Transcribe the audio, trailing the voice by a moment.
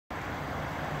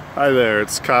Hi there,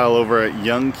 it's Kyle over at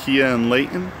Young Kia in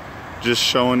Layton. Just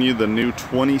showing you the new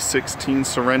 2016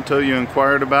 Sorento you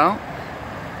inquired about.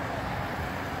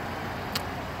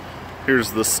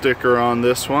 Here's the sticker on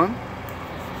this one.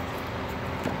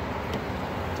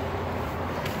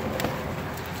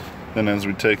 Then as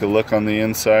we take a look on the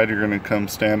inside, you're going to come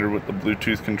standard with the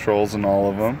Bluetooth controls in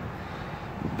all of them.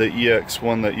 The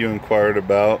EX1 that you inquired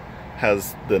about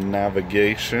has the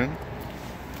navigation,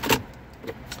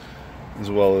 as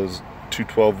well as two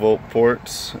 12-volt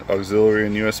ports, auxiliary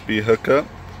and USB hookup.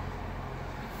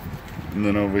 And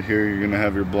then over here you're going to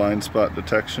have your blind spot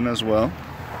detection as well.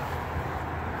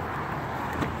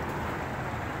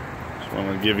 Just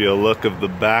want to give you a look of the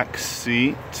back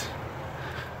seat.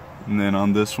 And then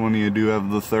on this one you do have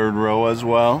the third row as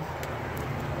well.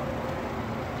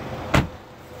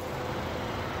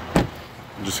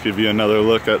 Just give you another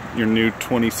look at your new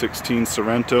 2016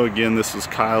 Sorento. Again, this is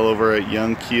Kyle over at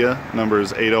Young Kia. Number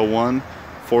is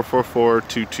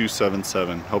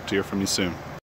 801-444-2277. Hope to hear from you soon.